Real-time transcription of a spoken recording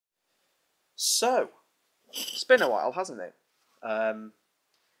So, it's been a while, hasn't it? I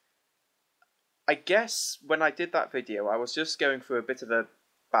guess when I did that video, I was just going through a bit of a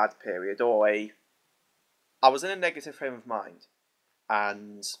bad period, I was in a negative frame of mind,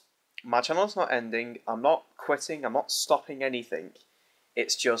 and my channel's not ending, I'm not quitting, I'm not stopping anything.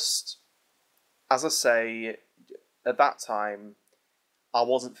 It's just, as I say, at that time, I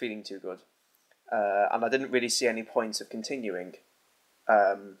wasn't feeling too good, and I didn't really see any point of continuing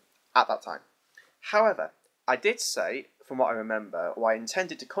at that time. However, I did say, from what I remember, I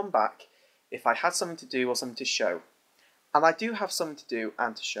intended to come back if I had something to do or something to show. And I do have something to do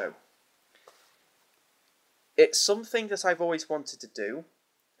and to show. It's something that I've always wanted to do,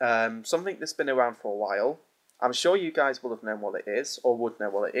 something that's been around for a while. I'm sure you guys will have known what it is, or would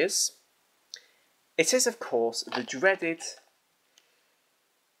know what it is. It is, of course, the dreaded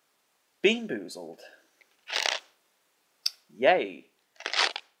Bean Boozled. Yay!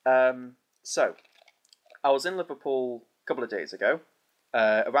 So, I was in Liverpool a couple of days ago,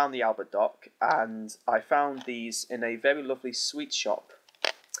 around the Albert Dock, and I found these in a very lovely sweet shop.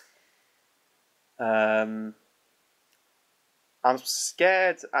 I'm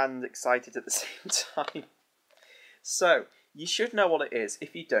scared and excited at the same time. So, you should know what it is.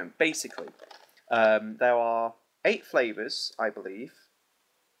 If you don't, basically, there are 8 flavours, I believe.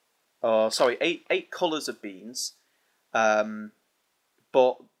 Sorry, 8 colours of beans.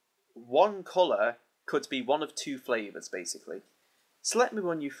 But one colour could be one of 2 flavours, basically. So let me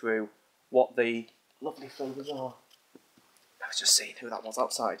run you through what the lovely flavours are. I was just seeing who that was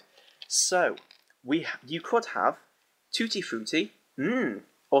outside. So, you could have Tutti Frutti,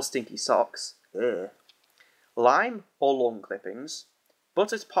 or Stinky Socks, lime or lawn clippings,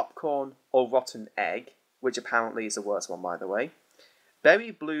 buttered popcorn or rotten egg, which apparently is the worst one, by the way,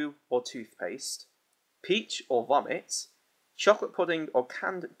 berry blue or toothpaste, peach or vomit, chocolate pudding or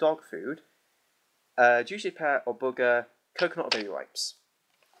canned dog food, juicy pear or booger, coconut or baby wipes.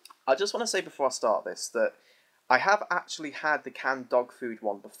 I just want to say before I start this that I have actually had the canned dog food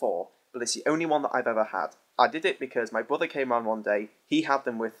one before, but it's the only one that I've ever had. I did it because my brother came around one day, he had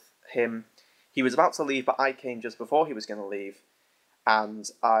them with him, he was about to leave, but I came just before he was going to leave, and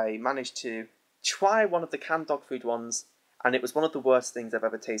I managed to try one of the canned dog food ones, and it was one of the worst things I've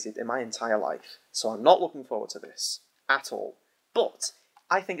ever tasted in my entire life. So I'm not looking forward to this at all. But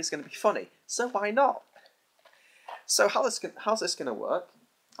I think it's going to be funny, so why not? So how's this going to work?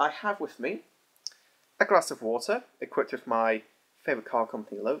 I have with me a glass of water equipped with my favourite car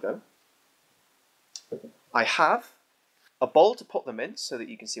company logo. I have a bowl to put them in so that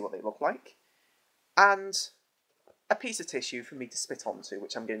you can see what they look like, and a piece of tissue for me to spit onto,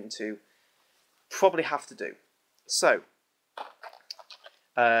 which I'm going to probably have to do. So,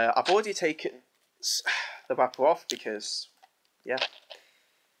 I've already taken the wrapper off because, yeah,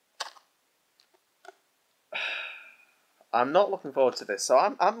 I'm not looking forward to this, so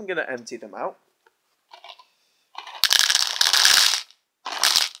I'm going to empty them out.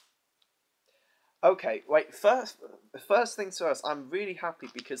 Okay, wait, first things first, I'm really happy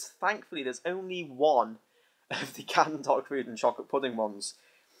because thankfully there's only one of the canned dog food and chocolate pudding ones,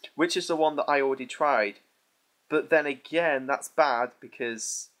 which is the one that I already tried. But then again, that's bad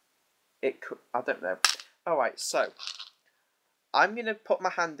because it could, I don't know. Alright, so, I'm going to put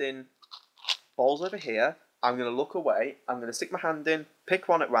my hand in, balls over here, I'm going to look away, I'm going to stick my hand in, pick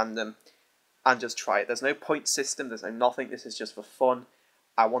one at random, and just try it. There's no point system, there's no nothing, this is just for fun.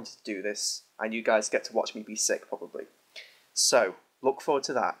 I wanted to do this, and you guys get to watch me be sick, probably. So, look forward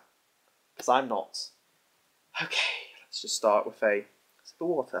to that, because I'm not. Okay, let's just start with a sip of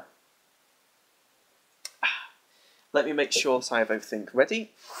water. Let me make sure that I have everything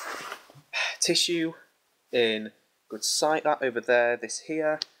ready. Tissue in good sight, that over there, this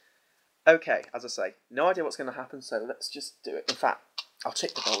here. Okay, as I say, no idea what's going to happen, so let's just do it. In fact, I'll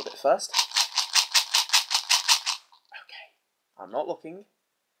check the bowl with it first. Okay, I'm not looking.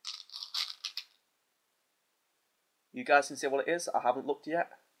 You guys can see what it is, I haven't looked yet.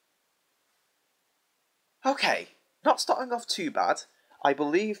 Okay, not starting off too bad. I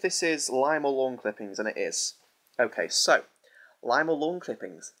believe this is lime or lawn clippings, and it is. Okay, so, lime or lawn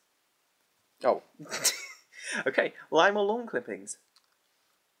clippings. Oh, okay, lime or lawn clippings.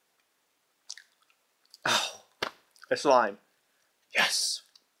 Oh, it's lime. Yes!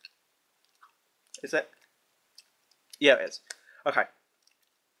 Is it? Yeah, it is. Okay.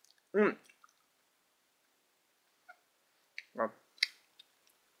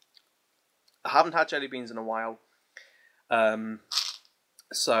 I haven't had jelly beans in a while,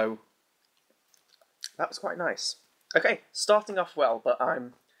 so that was quite nice. Okay, starting off well, but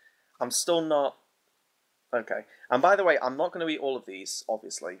I'm still not okay. And by the way, I'm not going to eat all of these,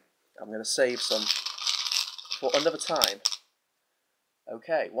 obviously. I'm going to save some for another time.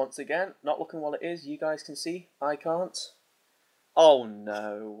 Okay, once again, not looking what it is. You guys can see, I can't. Oh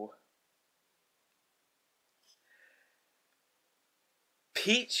no.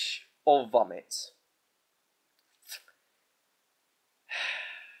 Peach or vomit?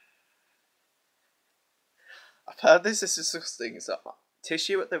 I've heard this is disgusting, so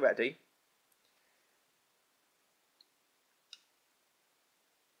tissue at the ready.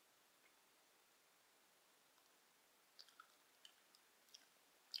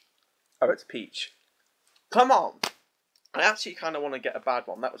 Oh, it's peach. Come on! I actually kind of want to get a bad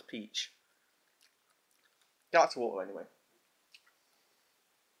one. That was peach. That's water anyway.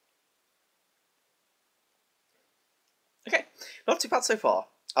 Okay, not too bad so far.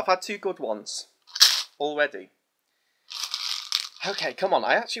 I've had 2 good ones already. Okay, come on.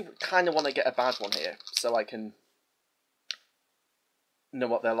 I actually kind of want to get a bad one here so I can know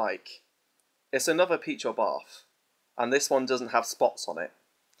what they're like. It's another peach or bath, and this one doesn't have spots on it.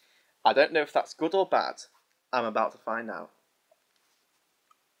 I don't know if that's good or bad. I'm about to find out.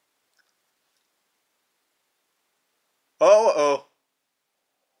 Oh.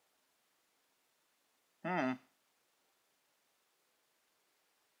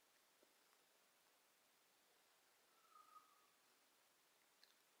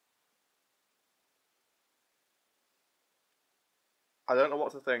 I don't know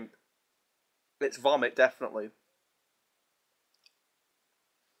what to think. It's vomit, definitely.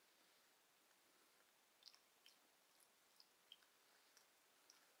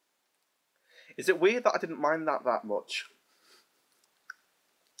 Is it weird that I didn't mind that much?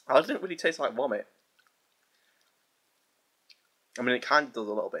 I didn't really taste like vomit. I mean, it kind of does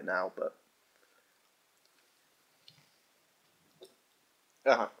a little bit now, but...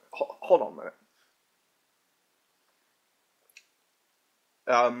 hold on a minute.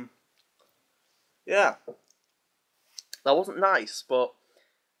 Yeah. That wasn't nice, but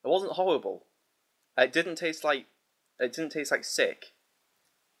it wasn't horrible. It didn't taste like sick.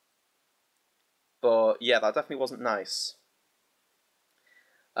 But yeah, that definitely wasn't nice.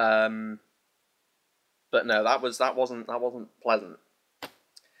 But no, that wasn't pleasant.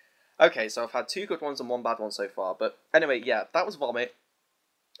 Okay, so I've had 2 good ones and 1 bad one so far. But anyway, yeah, that was vomit.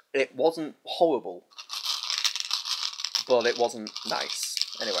 It wasn't horrible, but it wasn't nice.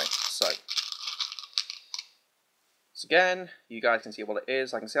 Anyway, so again, you guys can see what it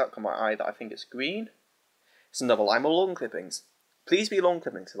is. I can see out of my eye that I think it's green. It's another lime or lawn clippings. Please be lawn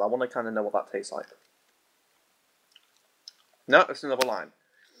clippings, because I want to kind of know what that tastes like. No, it's another lime.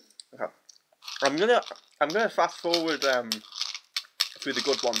 Okay, I'm gonna fast forward through the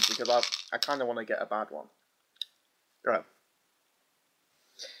good ones because I kind of want to get a bad one. Right.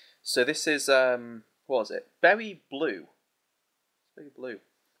 So this is what was it? Berry blue. Berry blue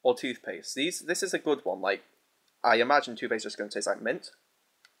or toothpaste. This is a good one. Like, I imagine toothpaste is just going to taste like mint.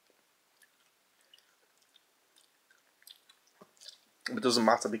 It doesn't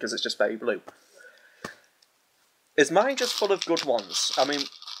matter because it's just very blue. Is mine just full of good ones? I mean,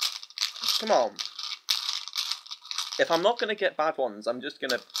 come on. If I'm not going to get bad ones, I'm just going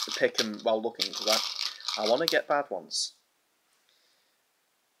to pick them while looking, because I want to get bad ones.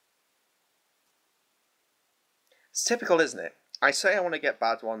 It's typical, isn't it? I say I want to get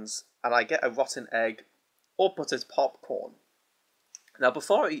bad ones, and I get a rotten egg or buttered popcorn. Now,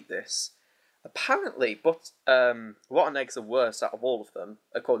 before I eat this, apparently, rotten eggs are worse out of all of them,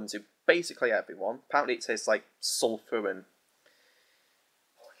 according to basically everyone. Apparently, it tastes like sulphur and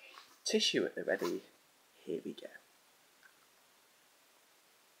tissue at the ready. Here we go.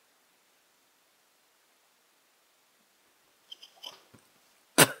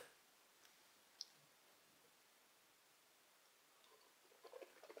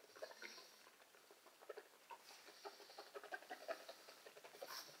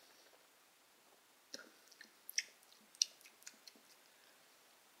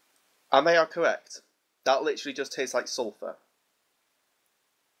 And they are correct. That literally just tastes like sulphur.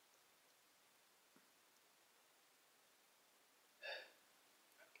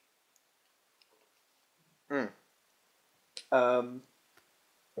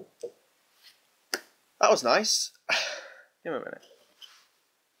 That was nice. Give me a minute.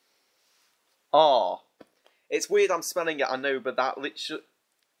 Oh, it's weird I'm smelling it, I know, but that literally...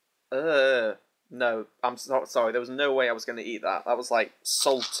 no, I'm sorry, there was no way I was going to eat that. That was like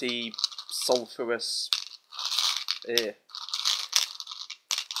salty, sulphurous... Ew.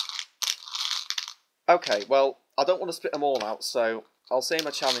 Okay, well, I don't want to spit them all out, so I'll say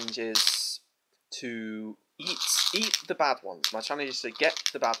my challenge is to eat the bad ones. My challenge is to get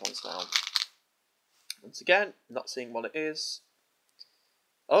the bad ones now. Once again, not seeing what it is.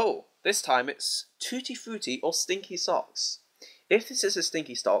 Oh, This time it's Tutti Frutti or Stinky Socks. If this is a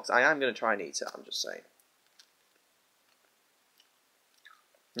Stinky Socks, I am going to try and eat it, I'm just saying.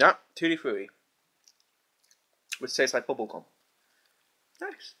 Yeah, Tutti Frutti. Which tastes like bubblegum.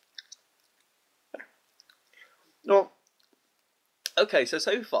 Nice. Well, okay, so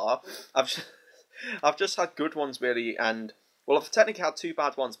far, I've just had good ones, really, and... Well, I've technically had 2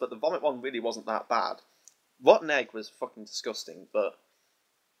 bad ones, but the vomit one really wasn't that bad. Rotten egg was fucking disgusting, but...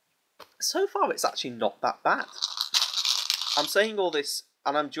 So far, it's actually not that bad. I'm saying all this,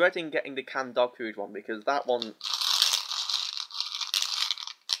 and I'm dreading getting the canned dog food one, because that one...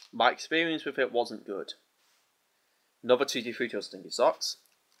 My experience with it wasn't good. Another Tutti Frutti or Stinky Socks.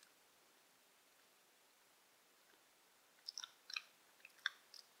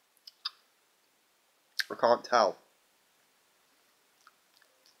 I can't tell.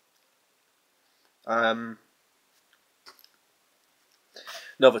 Another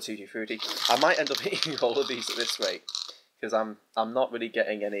Tutti Frutti. I might end up eating all of these at this rate, because I'm not really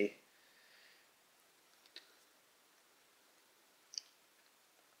getting any.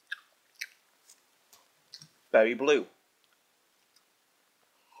 Berry blue.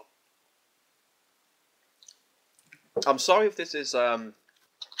 I'm sorry if this is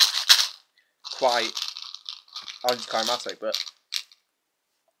quite anticlimactic, but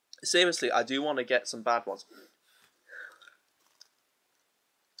seriously, I do want to get some bad ones.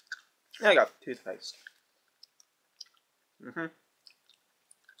 There you go, toothpaste.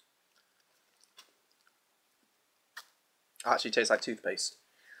 Actually tastes like toothpaste.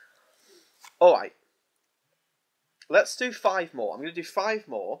 Alright. Let's do 5 more. I'm going to do 5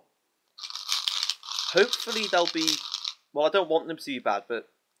 more. Hopefully they'll be... Well, I don't want them to be bad, but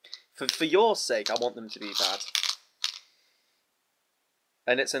for your sake, I want them to be bad.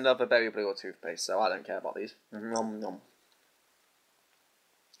 And it's another berry blue or toothpaste, so I don't care about these. Nom nom.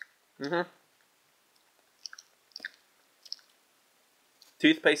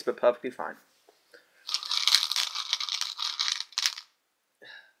 Toothpaste, but perfectly fine.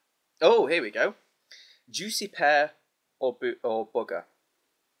 Oh, here we go. Juicy pear or bugger.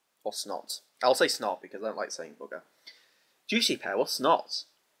 Or snot. I'll say snot because I don't like saying bugger. Juicy pear or snot?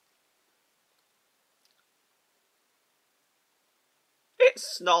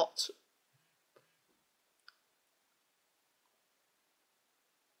 It's snot.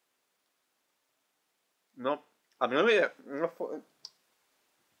 No, I'm gonna eat it. I'm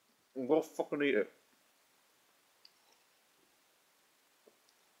gonna fucking eat it.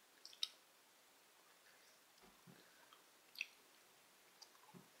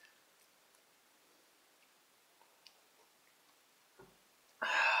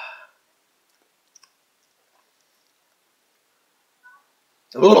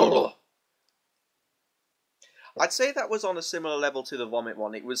 I'd say that was on a similar level to the vomit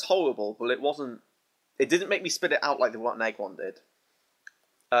one. It was horrible, but it wasn't... It didn't make me spit it out like the rotten egg one did.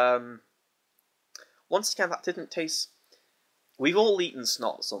 Once again, that didn't taste... We've all eaten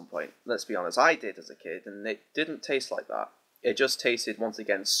snot at some point, let's be honest. I did as a kid, and it didn't taste like that. It just tasted, once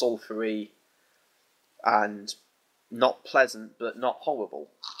again, sulphury and not pleasant, but not horrible.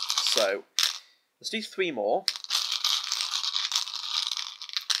 So, let's do 3 more.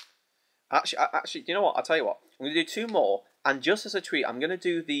 Actually, you know what? I'll tell you what. I'm going to do 2 more, and just as a treat, I'm going to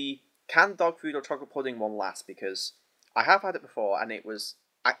do the canned dog food or chocolate pudding one last, because I have had it before, and it was...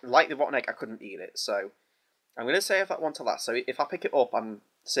 like the rotten egg, I couldn't eat it, so... I'm going to save that one to last, so if I pick it up, I'm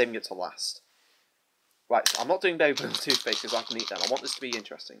saving it to last. Right, so I'm not doing berry blue toothpaste because I can eat them. I want this to be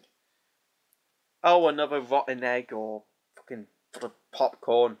interesting. Oh, another rotten egg or fucking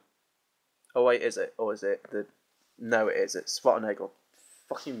popcorn. Oh wait, is it? Or is it the... No, it is. It's rotten egg or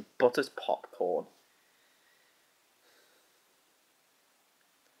fucking buttered popcorn.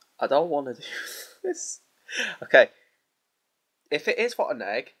 I don't want to do this. Okay. If it is rotten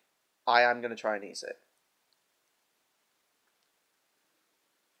egg, I am going to try and eat it.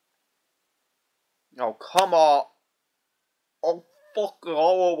 Oh, come on. Oh, fucking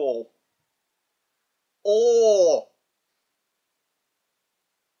horrible. Oh.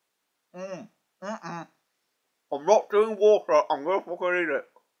 I'm not doing water. I'm going to fucking eat it.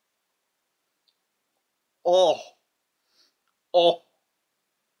 Oh. Oh.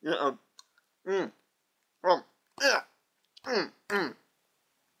 Yeah.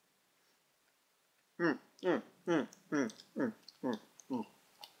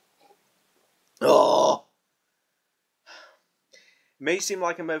 Oh. It may seem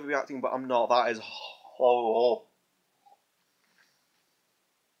like I'm overreacting, but I'm not. That is horrible.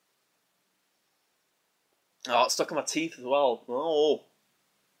 Oh, it's stuck in my teeth as well. Oh.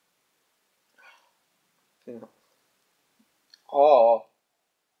 Oh.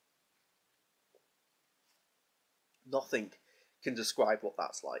 Nothing can describe what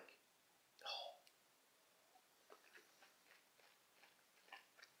that's like.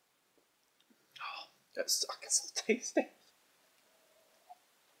 I can still taste it.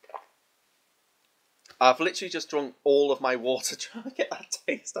 I've literally just drunk all of my water trying to get that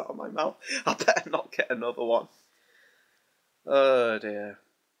taste out of my mouth. I better not get another one. Oh dear.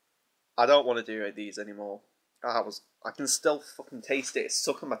 I don't want to do these anymore. I can still fucking taste it. It's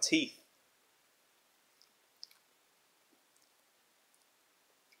stuck in my teeth.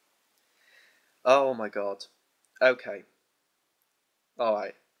 Oh my god. Okay.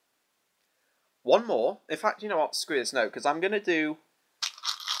 Alright. One more. In fact, you know what? Screw this, no, because I'm going to do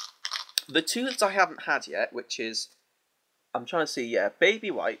the two that I haven't had yet, which is, I'm trying to see, yeah, baby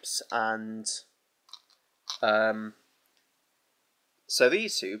wipes and, so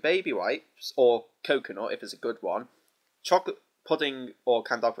these two, baby wipes, or coconut, if it's a good one, chocolate pudding or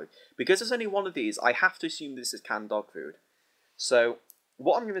canned dog food. Because there's only one of these, I have to assume this is canned dog food. So,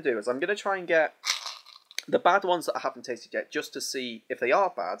 what I'm going to do is I'm going to try and get the bad ones that I haven't tasted yet, just to see if they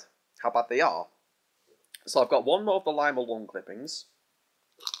are bad, how bad they are. So I've got one more of the lime or lawn clippings.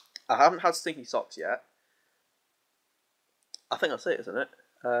 I haven't had stinky socks yet. I think that's it, isn't it?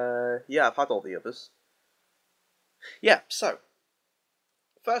 Yeah, I've had all the others. Yeah, so,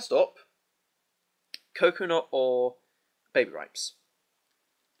 first up, coconut or baby wipes.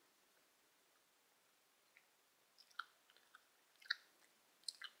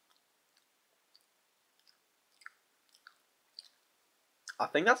 I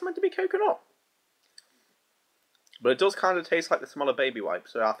think that's meant to be coconut. But it does kind of taste like the smell of baby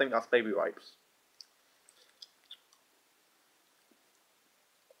wipes, so I think that's baby wipes.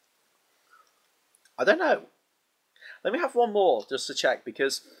 I don't know. Let me have one more just to check,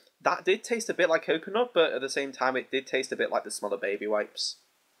 because that did taste a bit like coconut, but at the same time it did taste a bit like the smell of baby wipes.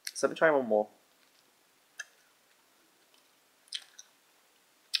 So let me try one more.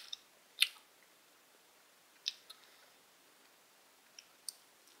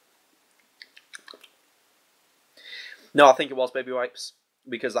 No, I think it was baby wipes,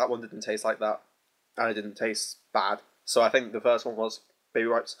 because that one didn't taste like that, and it didn't taste bad. So I think the first one was baby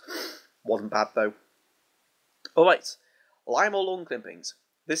wipes. Wasn't bad though. Alright, lime or lawn clippings.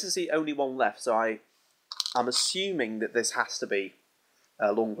 This is the only one left, so I'm assuming that this has to be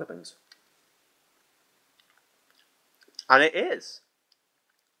lawn clippings. And it is.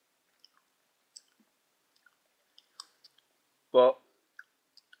 But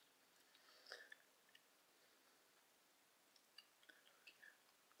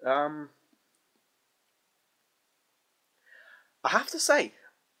I have to say,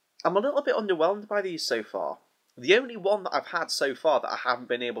 I'm a little bit underwhelmed by these so far. The only one that I've had so far that I haven't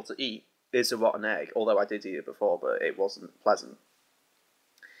been able to eat is a rotten egg, although I did eat it before, but it wasn't pleasant.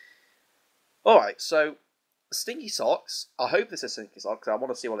 Alright, so, stinky socks. I hope this is stinky socks, I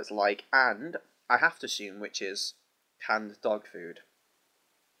want to see what it's like, and I have to assume which is canned dog food.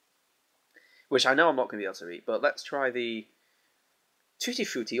 Which I know I'm not going to be able to eat, but let's try the Tutti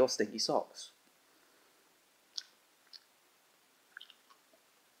Frutti or stinky socks.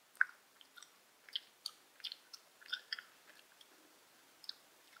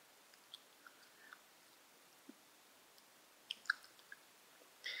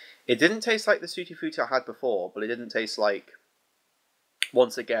 It didn't taste like the Tutti Frutti I had before, but it didn't taste like,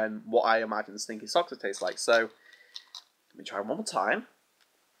 once again, what I imagine stinky socks would taste like. So, let me try one more time.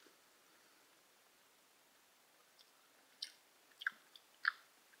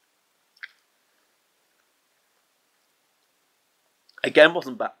 Again,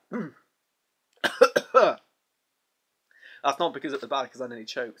 wasn't bad. That's not because it was bad, because I nearly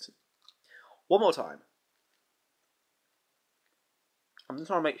choked. One more time. I'm just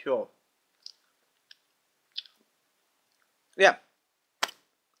trying to make sure. Yeah.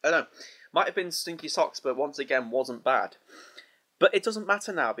 I don't know. Might have been stinky socks, but once again, wasn't bad. But it doesn't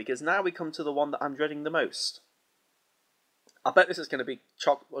matter now, because now we come to the one that I'm dreading the most. I bet this is going to be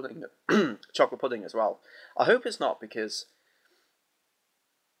chocolate pudding, chocolate pudding as well. I hope it's not, because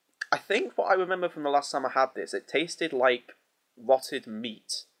I think what I remember from the last time I had this, it tasted like rotted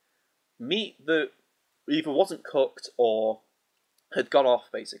meat. Meat that either wasn't cooked or had gone off,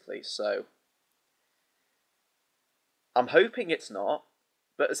 basically, so I'm hoping it's not,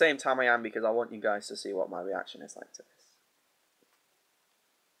 but at the same time I am, because I want you guys to see what my reaction is like to this.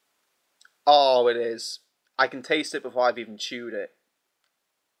 Oh, it is. I can taste it before I've even chewed it.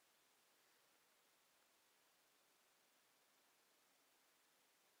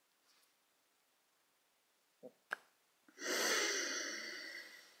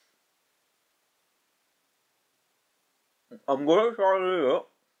 I'm going to try to do it.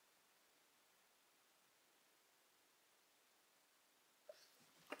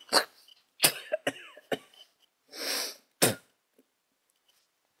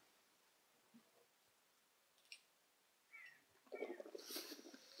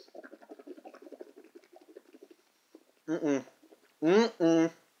 Mm-mm.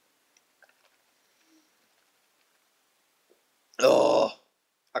 Mm-mm. Oh,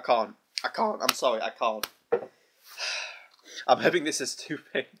 I can't. I can't. I'm sorry, I can't. I'm hoping this is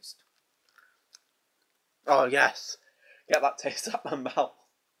toothpaste. Oh, yes. Get that taste out my mouth.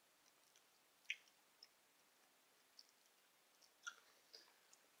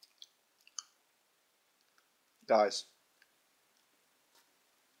 Guys,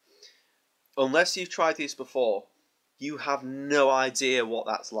 unless you've tried these before, you have no idea what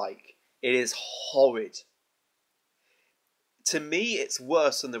that's like. It is horrid. To me, it's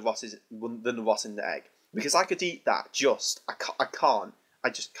worse than the rotten egg. Because I could eat that I can't. I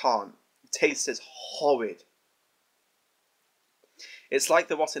just can't. It tastes horrid. It's like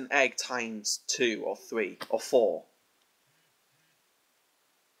the rotten egg times 2 or 3 or 4.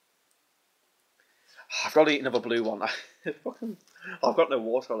 I've got to eat another blue one. I've got no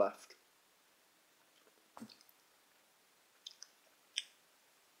water left.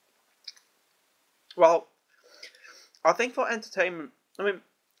 Well, I think for entertainment, I mean,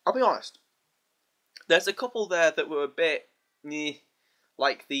 I'll be honest. There's a couple there that were a bit,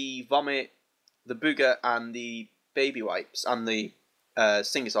 like the vomit, the booger, and the baby wipes, and the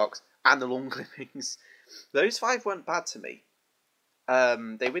stinger socks, and the lawn clippings. Those 5 weren't bad to me.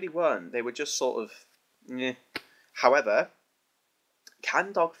 They really weren't. They were just sort of, However,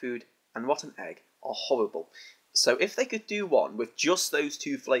 canned dog food and rotten egg are horrible. So if they could do one with just those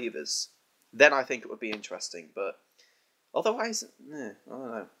 2 flavours, then I think it would be interesting. But otherwise, I don't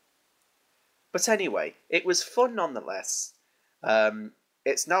know. But anyway, it was fun nonetheless.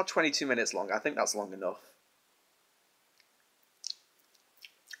 It's now 22 minutes long. I think that's long enough.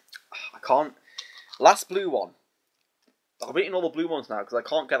 I can't... Last blue one. I've eaten all the blue ones now because I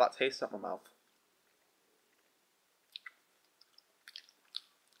can't get that taste out of my mouth.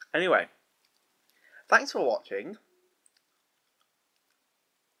 Anyway, thanks for watching.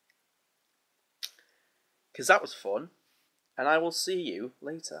 Because that was fun. And I will see you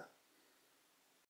later.